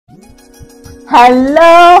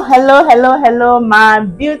Hello, my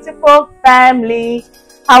beautiful family.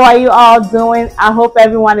 How are you all doing? I hope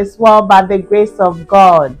everyone is well by the grace of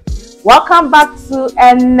God. Welcome back to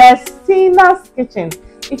Ernestina's Kitchen.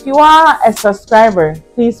 If you are a subscriber,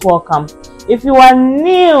 please welcome. If you are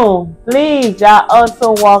new, please, you are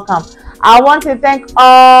also welcome. I want to thank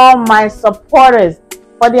all my supporters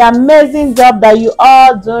for the amazing job that you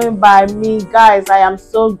are doing by me. Guys, I am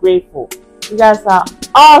so grateful. You guys are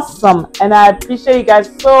awesome and I appreciate you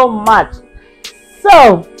guys so much.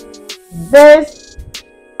 So this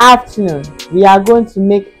afternoon we are going to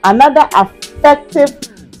make another effective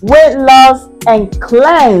weight loss and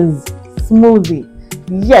cleanse smoothie.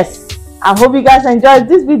 Yes, I hope you guys enjoyed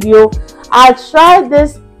this video. I tried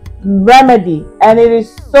this remedy and it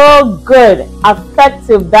is so good,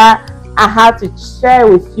 effective, that I had to share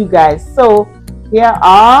with you guys. So here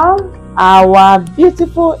are our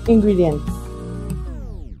beautiful ingredients.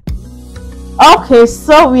 Okay,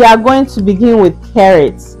 so we are going to begin with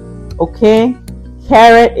carrots. Okay,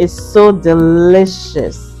 carrot is so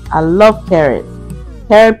delicious. I love carrot.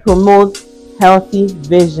 Carrot promotes healthy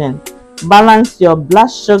vision, balance your blood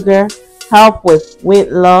sugar, help with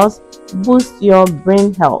weight loss, boost your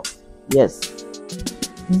brain health. Yes,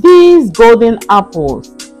 these golden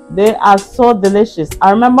apples, they are so delicious.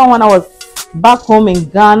 I remember when I was back home in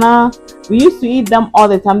Ghana, we used to eat them all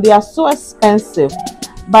the time. They are so expensive.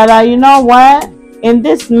 But you know what? In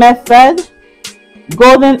this method,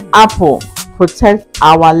 golden apple protects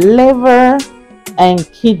our liver and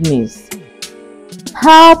kidneys.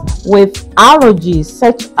 Help with allergies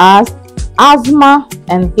such as asthma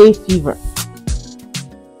and hay fever.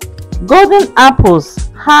 Golden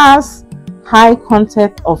apples has high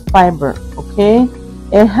content of fiber. Okay,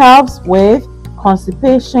 it helps with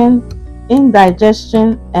constipation,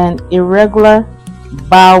 indigestion, and irregular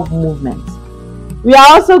bowel movements. We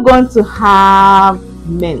are also going to have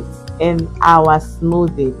mint in our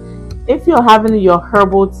smoothie. If you're having your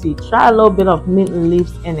herbal tea, try a little bit of mint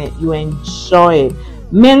leaves in it. You enjoy it.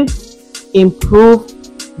 Mint improves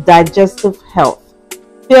digestive health,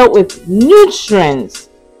 filled with nutrients,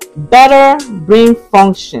 better brain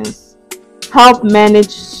functions, help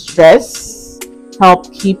manage stress,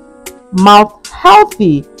 help keep mouth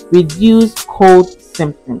healthy, reduce cold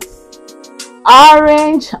symptoms.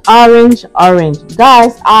 Orange.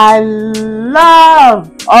 Guys, I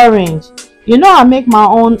love orange. You know, I make my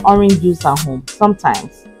own orange juice at home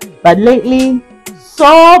sometimes, but lately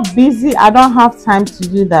so busy I don't have time to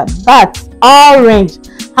do that. But orange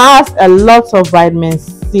has a lot of vitamin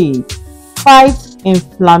C, fights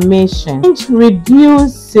inflammation,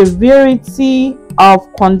 reduce severity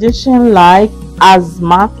of conditions like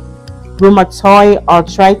asthma, rheumatoid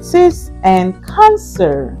arthritis, and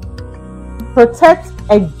cancer. Protect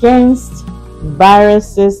against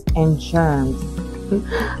viruses and germs.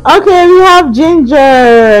 Okay, we have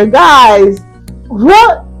ginger. Guys,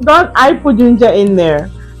 what don't I put ginger in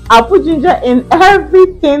there? I put ginger in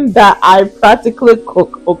everything that I practically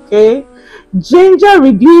cook. Okay, ginger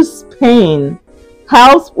reduces pain,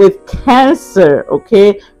 helps with cancer.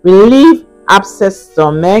 Okay, relieve upset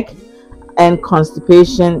stomach and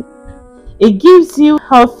constipation. It gives you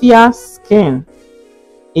healthier skin.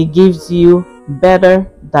 It gives you better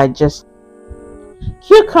digestion.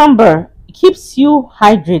 Cucumber keeps you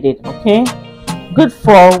hydrated. Okay, good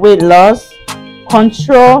for weight loss,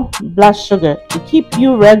 control blood sugar, it keeps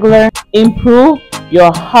you regular, improve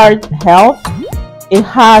your heart health. It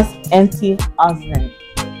has antioxidants.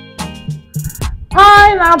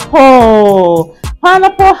 Pineapple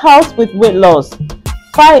helps with weight loss,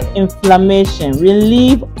 fight inflammation,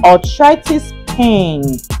 relieve arthritis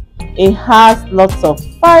pain. It has lots of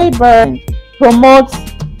fiber, promotes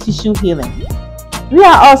tissue healing. We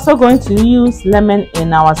are also going to use lemon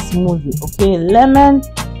in our smoothie. Okay, lemon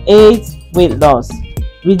aids weight loss,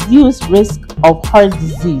 reduce risk of heart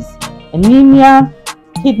disease, anemia,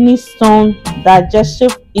 kidney stone,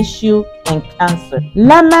 digestive issue, and cancer.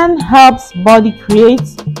 Lemon helps body create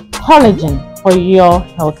collagen for your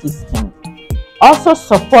healthy skin. Also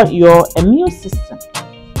support your immune system.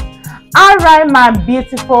 All right, my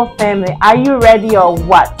beautiful family, are you ready or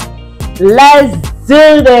what? Let's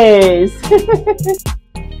do this.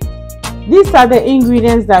 These are the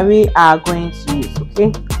ingredients that we are going to use.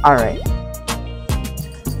 Okay, all right.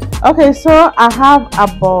 Okay, so I have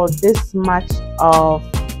about this much of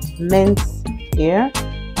mint here,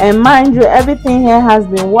 and mind you, everything here has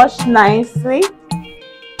been washed nicely.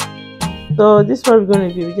 So this is what we're going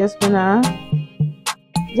to do. We're just gonna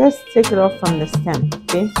take it off from the stem.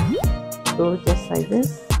 Okay, so just like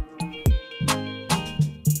this.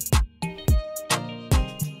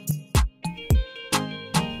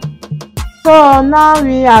 So now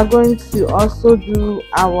we are going to also do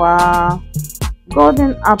our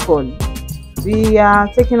golden apple. We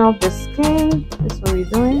are taking off the skin. That's what we're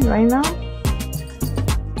doing right now.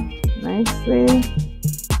 Nicely.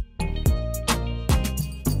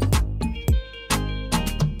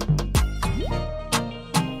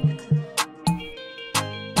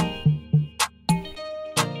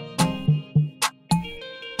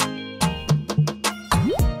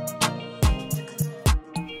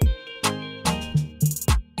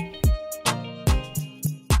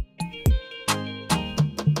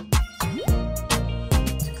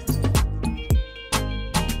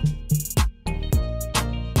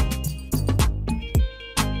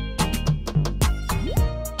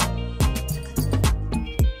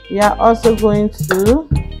 We are also going to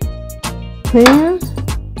clean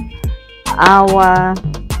our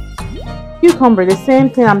cucumber. The same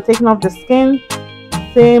thing, I'm taking off the skin,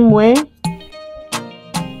 same way.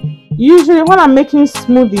 Usually when I'm making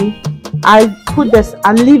smoothie, I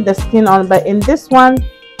leave the skin on, but in this one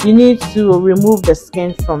you need to remove the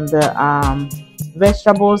skin from the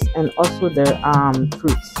vegetables and also the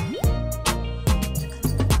fruits.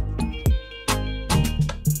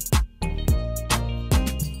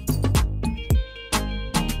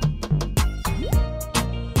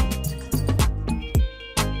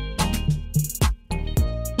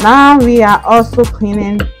 Now we are also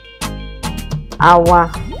cleaning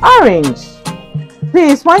our orange.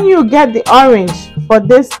 Please, when you get the orange for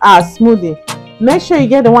this smoothie, make sure you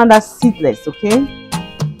get the one that's seedless, okay?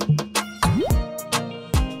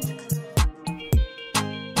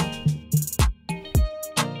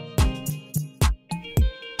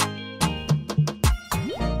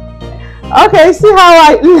 Okay, see how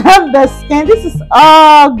I left the skin? This is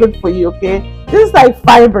all good for you, okay? This is like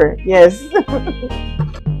fiber, yes.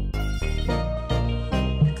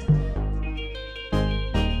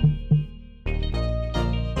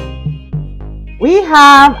 We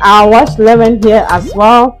have our washed lemon here as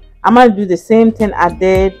well. I'm going to do the same thing I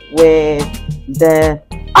did with the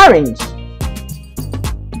orange.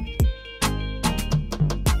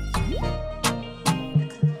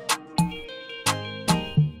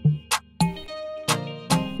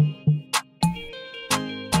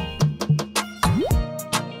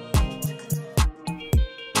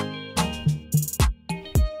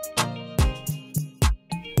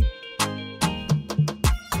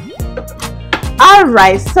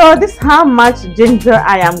 Alright, so this is how much ginger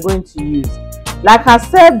I am going to use. Like I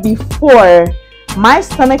said before, my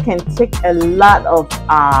stomach can take a lot of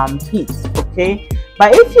heat, okay?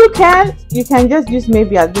 But if you can just use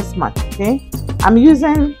maybe this much, okay? I'm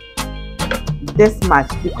using this much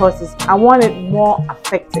because I want it more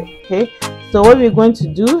effective, okay? So what we're going to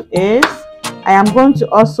do is I am going to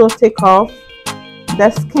also take off the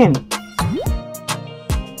skin.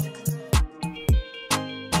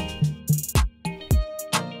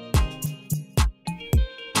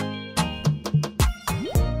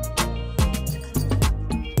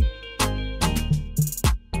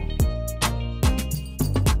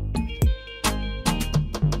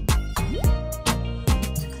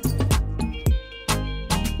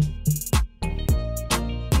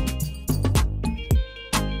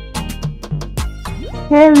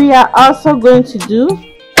 Here we are also going to do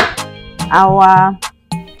our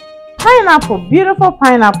pineapple, beautiful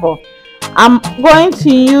pineapple. I'm going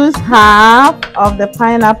to use half of the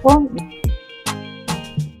pineapple.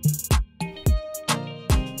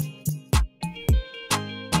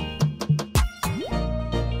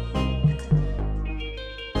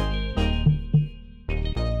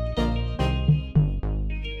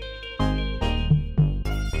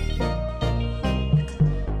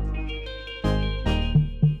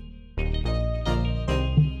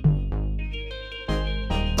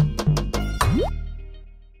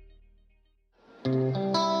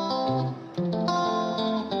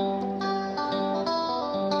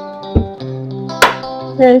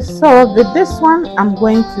 Okay, so with this one, I'm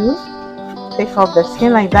going to take off the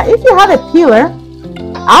skin like that. If you have a peeler,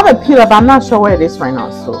 I have a peeler, but I'm not sure where it is right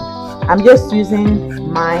now. So I'm just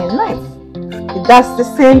using my knife. It does the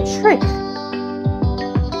same trick.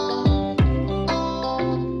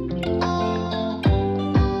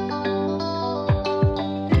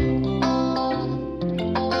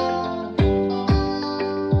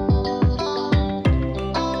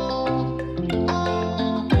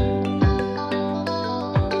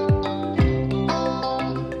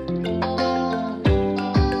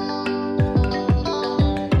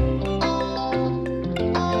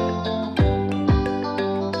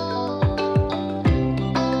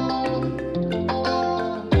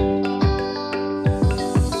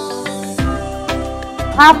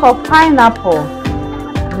 Half of pineapple.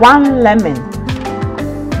 1 lemon.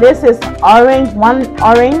 This is orange, 1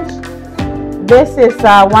 orange. This is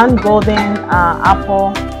 1 golden apple,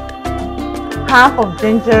 half of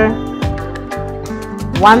ginger,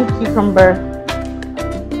 1 cucumber,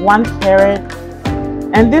 1 carrot,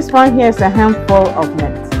 and this one here is a handful of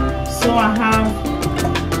mint. So I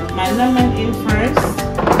have my lemon in first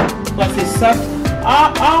because it's soft.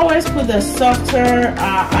 I always put the softer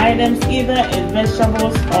items, either in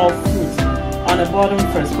vegetables or fruit, on the bottom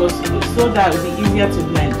first, so that it will be easier to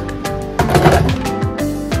blend.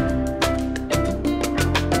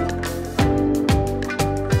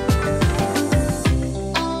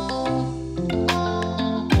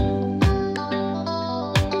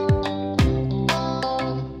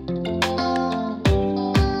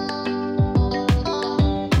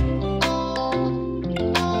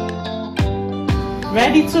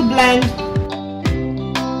 Ready to blend.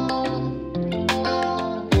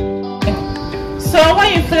 So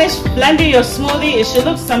when you finish blending your smoothie, it should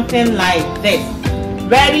look something like this.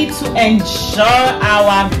 Ready to enjoy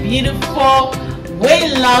our beautiful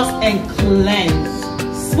weight loss and cleanse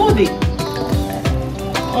smoothie.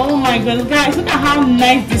 Oh my goodness, guys, look at how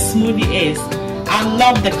nice this smoothie is. I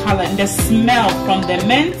love the color and the smell from the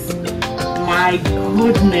mint. My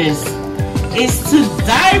goodness, it's to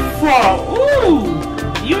die for. Ooh,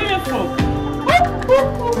 beautiful.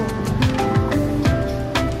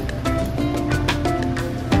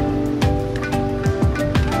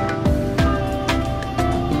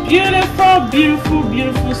 Beautiful, beautiful,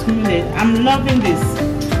 beautiful smoothie. I'm loving this.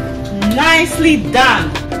 Nicely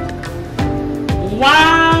done.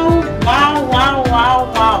 Wow, wow, wow,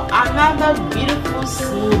 wow, wow. Another beautiful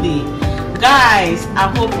smoothie. Guys,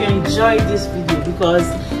 I hope you enjoyed this video because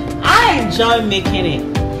I enjoy making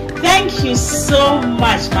it. Thank you so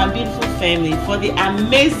much, my beautiful family, for the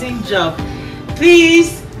amazing job.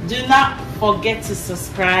 Please do not forget to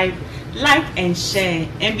subscribe, like and share,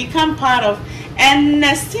 and become part of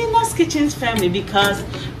Ernestina's Kitchen's family because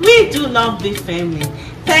we do love the family.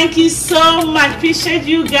 Thank you so much. Appreciate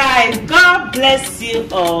you guys. God bless you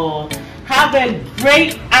all. Have a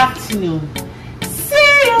great afternoon.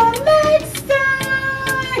 See you next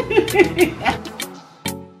time.